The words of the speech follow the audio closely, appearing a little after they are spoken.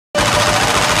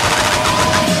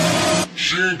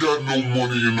She ain't got no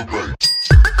money in the bank.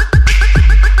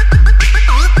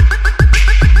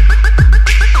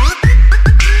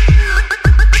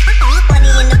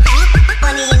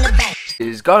 What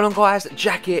is going on, guys?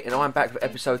 Jack here, and I'm back with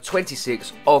episode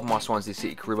 26 of my Swansea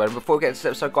City career. And before we get into this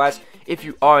episode, guys, if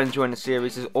you are enjoying the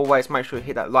series, as always, make sure you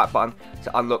hit that like button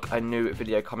to unlock a new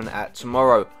video coming out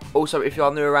tomorrow. Also, if you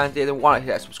are new around here, then why not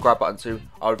hit that subscribe button too?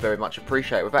 I would very much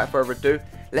appreciate it. Without further ado,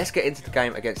 let's get into the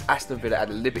game against Aston Villa at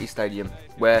the Liberty Stadium,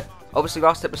 where obviously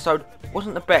last episode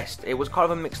wasn't the best. It was kind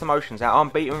of a mixed emotions. Our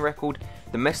unbeaten record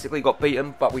domestically got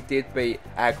beaten, but we did beat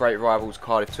our great rivals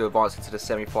Cardiff to advance into the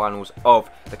semi-finals of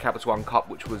the Capital One Cup,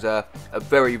 which was a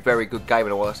very, very good game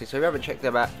in all honesty. So if you haven't checked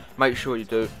them out, make sure you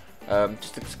do,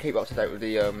 just to keep up to date with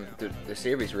the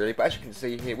series really. But as you can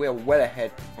see here, we are well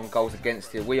ahead on goals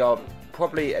against here. We are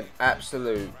probably an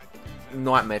absolute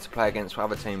nightmare to play against for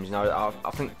other teams. You know,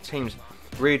 I think teams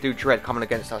really do dread coming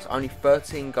against us. Only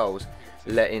 13 goals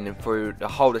let in through the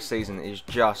whole of the season is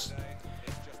just...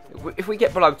 If we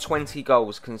get below 20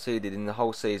 goals conceded in the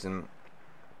whole season,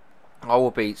 I will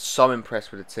be so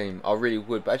impressed with the team. I really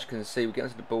would. But as you can see, we get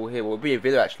onto the ball here. Well, it'll be a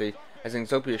Villa actually, as an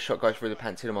example, a shot goes through the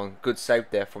Pantilimon. Good save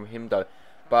there from him though.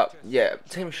 But yeah,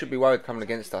 teams should be worried coming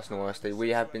against us in all honesty. We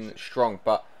have been strong,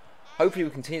 but hopefully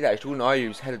we continue that. As Jordan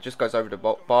Ayew's header just goes over the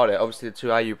bar there. Obviously the two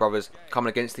Ayew brothers coming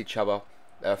against each other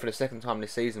for the second time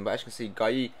this season. But as you can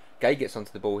see, Gay gets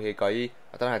onto the ball here. I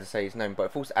don't know how to say his name, but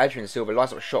it falls to Adrian Silva.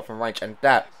 Lines up a shot from range, and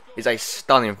that is a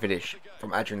stunning finish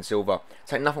from Adrian Silva.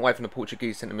 Take nothing away from the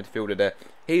Portuguese centre midfielder there.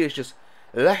 He has just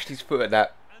lashed his foot at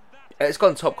that. It's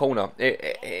gone top corner.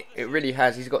 It really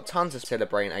has. He's got tons of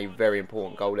celebrating a very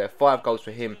important goal there. 5 goals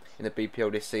for him in the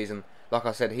BPL this season. Like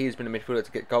I said, he has been a midfielder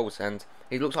to get goals, and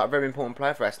he looks like a very important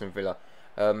player for Aston Villa.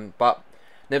 But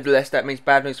nevertheless, that means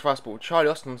bad news for us. But with Charlie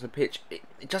Austin onto the pitch,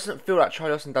 it doesn't feel like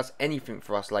Charlie Austin does anything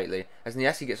for us lately. As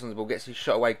Niasse gets on the ball, gets his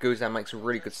shot away, Guzan makes a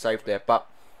really good save there. But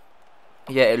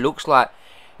yeah, it looks like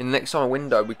in the next summer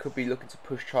window we could be looking to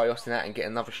push Charlie Austin out and get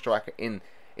another striker in.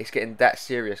 It's getting that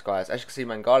serious, guys. As you can see,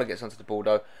 Mangala gets onto the ball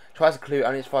though. Tries to clear it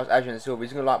only as far as Adrian Silva.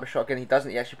 He's going to light up a shot again. He doesn't.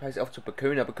 He actually plays it off to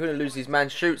Bacuna. Bacuna loses his man,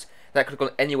 shoots. That could have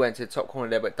gone anywhere into the top corner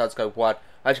there, but it does go wide.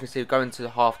 As you can see, we're going to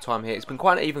the half time here. It's been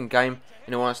quite an even game,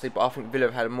 in all honesty, but I think Villa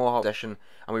have had a more possession,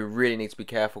 and we really need to be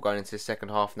careful going into the second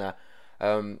half now.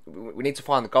 We need to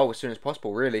find the goal as soon as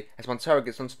possible, really. As Montero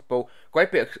gets onto the ball,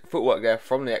 great bit of footwork there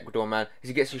from the Ecuador man as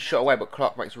he gets his shot away, but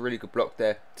Clark makes a really good block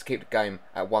there to keep the game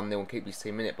at 1-0 and keep his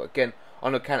team in it. But again,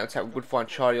 on the counter attack, we would find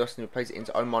Charlie Austin who plays it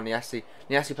into Omar Niasse.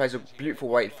 Niasse plays a beautiful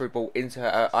weighted through ball into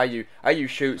Ayew. Ayew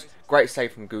shoots, great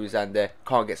save from Guzan there.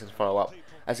 Can't get to follow up.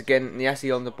 As again,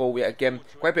 Niasse on the ball yet again.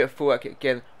 Great bit of footwork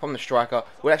again from the striker.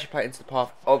 We'll actually play it into the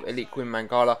path of Elite Quinn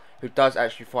Mangala, who does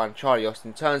actually find Charlie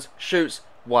Austin. Turns, shoots,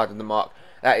 wide of the mark.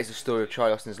 That is the story of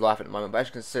Charlie Austin's life at the moment. But as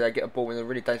you can see, they get a ball in a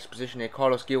really dangerous position here.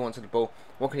 Carlos Gil onto the ball.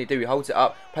 What can he do? He holds it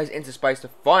up, plays it into space to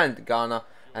find Ghana,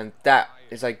 and that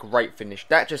is a great finish.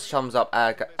 That just sums up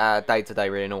our day-to-day,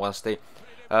 really, in all honesty.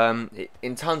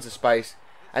 In tons of space.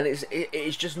 And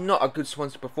it's just not a good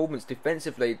Swansea performance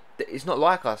defensively. It's not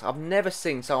like us. I've never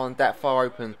seen someone that far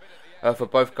open for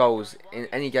both goals in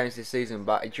any games this season.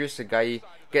 But Idrissa Gueye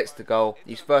gets the goal.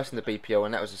 He's first in the BPL,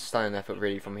 and that was a stunning effort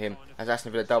really from him. As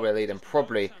Aston Villa double their lead and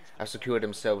probably have secured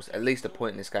themselves at least a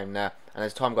point in this game now. And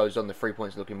as time goes on, the 3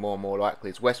 points are looking more and more likely.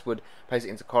 It's Westwood plays it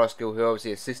into Carlos Gil, who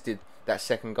obviously assisted that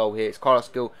second goal here. It's Carlos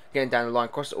Gil getting down the line,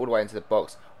 crosses it all the way into the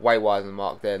box, way wide of the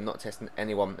mark there, not testing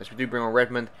anyone. As we do bring on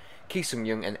Redmond, Ki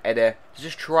Sung-young and Eder to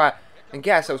just try and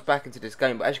get ourselves back into this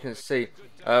game. But as you can see,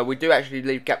 we do actually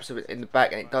leave gaps of it in the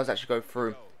back, and it does actually go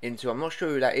through into, I'm not sure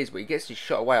who that is, but he gets his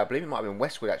shot away. I believe it might have been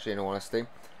Westwood actually, in all honesty,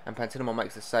 and Pantilimon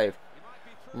makes the save.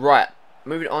 Right,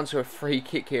 moving on to a free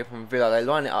kick here from Villa. They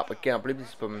line it up again. I believe this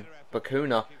is from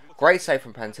Bacuna. Great save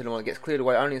from Pantilimon. It gets cleared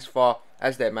away only as far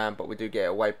as their man, but we do get it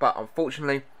away. But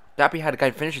unfortunately, that'd be how the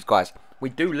game finishes, guys. We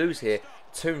do lose here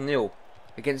 2-0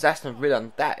 against Aston Villa,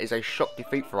 and that is a shock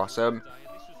defeat for us.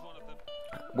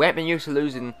 We haven't been used to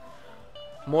losing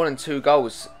more than 2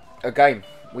 goals a game.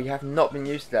 We have not been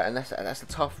used to that, and that's a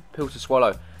tough pill to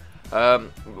swallow.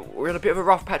 We're in a bit of a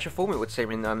rough patch of form, it would seem,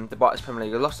 in the Barclays Premier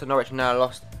League. We lost to Norwich, now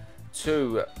lost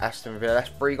to Aston Villa. That's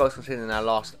 3 goals conceded in our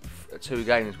last 2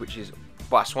 games, which is,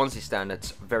 by Swansea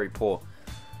standards, very poor.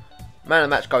 Man of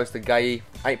the match goes to Gueye,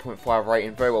 8.5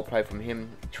 rating, very well played from him.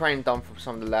 Training done from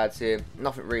some of the lads here,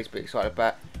 nothing really to be excited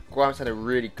about. Grimes had a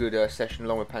really good session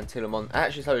along with Pantilimon.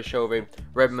 Actually, so did Shelby.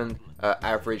 Redmond,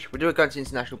 average. We do go into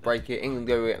international break here. England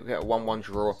go get a 1-1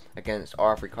 draw against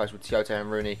our Ivory Coast with Tiote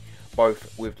and Rooney,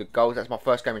 both with the goals. That's my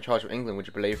first game in charge of England, would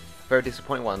you believe? Very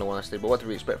disappointing one, in all honesty, but what do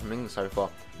we expect from England so far?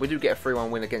 We do get a 3-1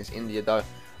 win against India, though.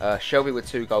 Shelby with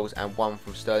 2 goals and 1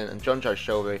 from Sterling, and John Joe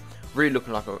Shelby really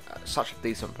looking like such a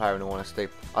decent player in all honesty.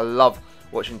 I love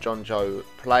watching John Joe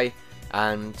play,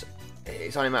 and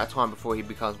it's only a matter of time before he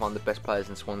becomes one of the best players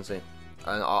in Swansea.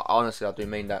 And honestly, I do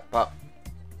mean that. But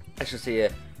let's just see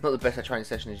here, not the best at training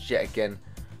sessions yet again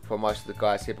for most of the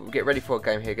guys here. But we'll get ready for a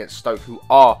game here against Stoke, who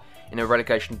are in a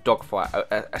relegation dogfight,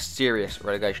 a serious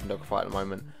relegation dogfight at the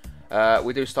moment.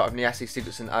 We do start with Niassi,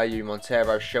 Sigurdsson, Ayew,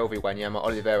 Montero, Shelby, Wanyama,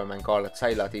 Oliveira, Mangala,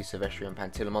 Taylor, Di Silvestri and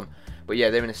Pantilimon. But yeah,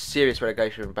 they're in a serious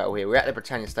relegation battle here. We're at the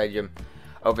Britannia Stadium,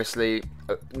 obviously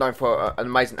known for an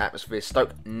amazing atmosphere.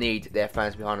 Stoke need their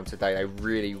fans behind them today. They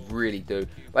really, really do.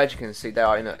 But as you can see, they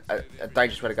are in a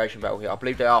dangerous relegation battle here. I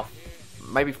believe they are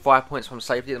maybe 5 points from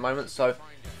safety at the moment. So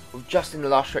just in the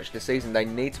last stretch of the season, they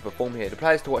need to perform here. The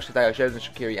players to watch today are Xherdan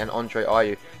Shaqiri and Andre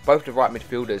Ayew, both the right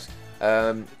midfielders.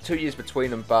 2 years between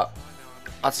them, but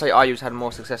I'd say Ayew's had a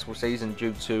more successful season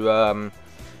due to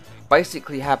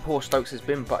basically how poor Stokes has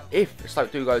been. But if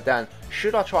Stoke do go down,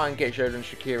 should I try and get Xherdan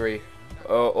Shaqiri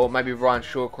or maybe Ryan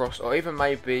Shawcross or even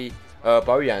maybe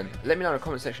Bojan? Let me know in the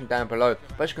comment section down below.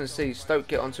 But as you can see, Stoke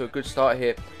get onto a good start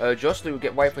here. Joslu will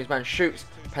get away from his man, shoots,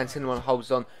 Pantilimon holds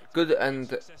on. Good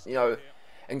and, you know,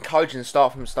 encouraging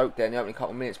start from Stoke there in the opening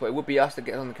couple of minutes, but it would be us that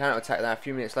gets on the counter-attack now a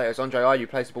few minutes later as Andre Ayew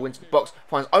plays the ball into the box,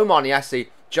 finds Omar Niassi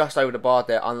just over the bar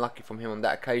there, unlucky from him on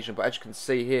that occasion. But as you can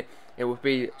see here, it would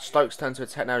be Stoke's turn to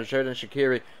attack now. Xherdan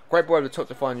Shaqiri, great ball over the top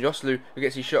to find Joslu, who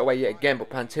gets his shot away yet again, but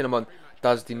Pantilimon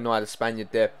does deny the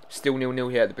Spaniard there. Still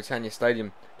 0-0 here at the Britannia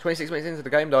Stadium. 26 minutes into the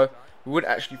game though, we would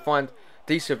actually find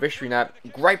Di Silvestri now.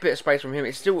 Great bit of space from him.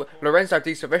 It's still Lorenzo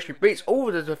Di Silvestri beats all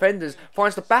of the defenders,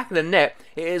 finds the back of the net.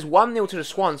 It is 1-0 to the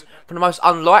Swans from the most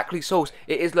unlikely source.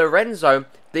 It is Lorenzo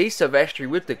Di Silvestri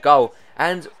with the goal,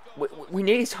 and we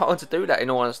needed someone to do that in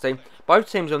all honesty.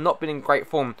 Both teams have not been in great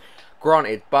form,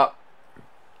 granted, but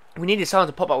we needed someone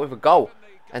to pop up with a goal,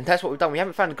 and that's what we've done. We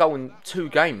haven't found a goal in 2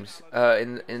 games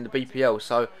in the BPL,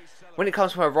 so when it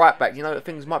comes from a right back, you know,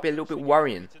 things might be a little bit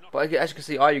worrying. But as you can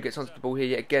see, Ayew gets onto the ball here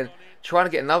yet again, trying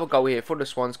to get another goal here for the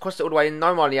Swans. Crossed it all the way in,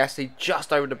 no Niassi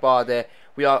just over the bar there.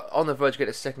 We are on the verge to get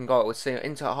the second goal. We're seeing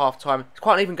into half time. It's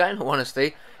quite an even game,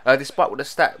 honestly. Despite what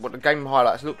the game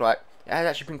highlights look like, it has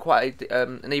actually been quite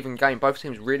an even game. Both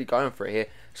teams really going for it here.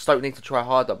 Stoke need to try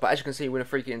harder, but as you can see, we're in a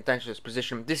free kick in dangerous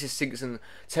position. This is Sigurdsson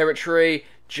territory,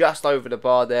 just over the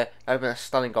bar there. Having a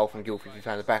stunning goal from Gilfie if you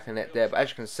found the back of the net there. But as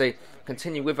you can see,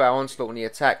 continue with our onslaught on the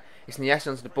attack. It's Niassi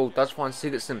onto the ball, does find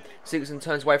Sigurdsson. Sigurdsson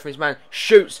turns away from his man,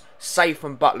 shoots, save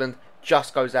from Butland,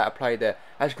 just goes out of play there.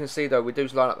 As you can see though, we do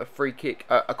line up a free kick,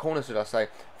 a corner should I say.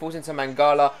 Falls into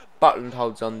Mangala, Butland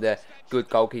holds on there. Good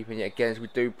goalkeeping yet again as we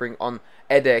do bring on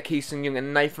Eder, Keeson Young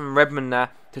and Nathan Redmond now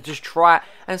to just try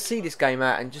and see this game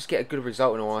out and just get a good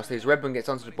result in all honesty. As Redmond gets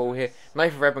onto the ball here,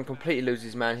 Nathan Redmond completely loses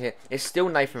his man here. It's still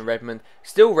Nathan Redmond,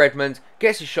 still Redmond,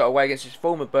 gets his shot away against his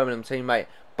former Birmingham teammate.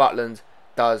 Butland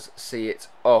does see it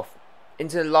off.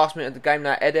 Into the last minute of the game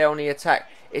now, Eder on the attack.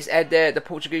 It's Eder, the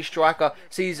Portuguese striker,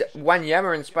 sees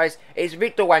Wanyama in space. It's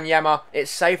Victor Wanyama,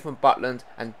 it's saved from Butland,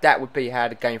 and that would be how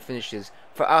the game finishes.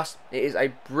 For us, it is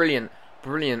a brilliant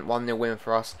 1-0 win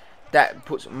for us. That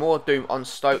puts more doom on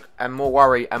Stoke and more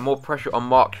worry and more pressure on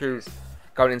Mark Hughes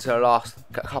going into the last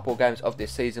couple of games of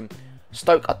this season.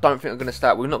 Stoke, I don't think are going to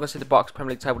start. We're not going to see the Barks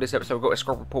Premier League table this episode. We've got a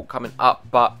squad report coming up,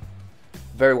 but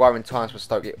very worrying times for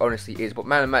Stoke, it honestly is. But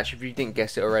man of the match, if you didn't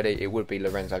guess it already, it would be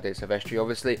Lorenzo Di Silvestri,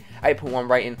 obviously. 8.1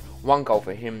 rating, 1 goal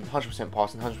for him, 100%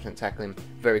 passing, 100% tackling.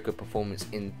 Very good performance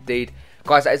indeed.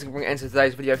 Guys, that is going to bring an end to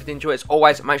today's video. If you did enjoy it, as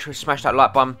always, make sure you smash that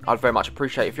like button. I'd very much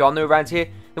appreciate it. If you are new around here,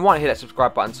 then why not hit that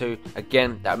subscribe button too?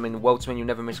 Again, that would mean the world to me. You'll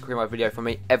never miss a career mode video from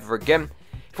me ever again.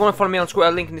 If you want to follow me on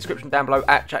Twitter, link in the description down below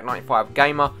at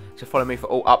Jack95Gamer to follow me for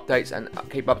all updates and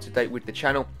keep up to date with the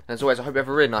channel. And as always, I hope you have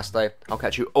a really nice day. I'll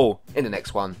catch you all in the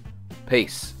next one.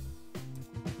 Peace.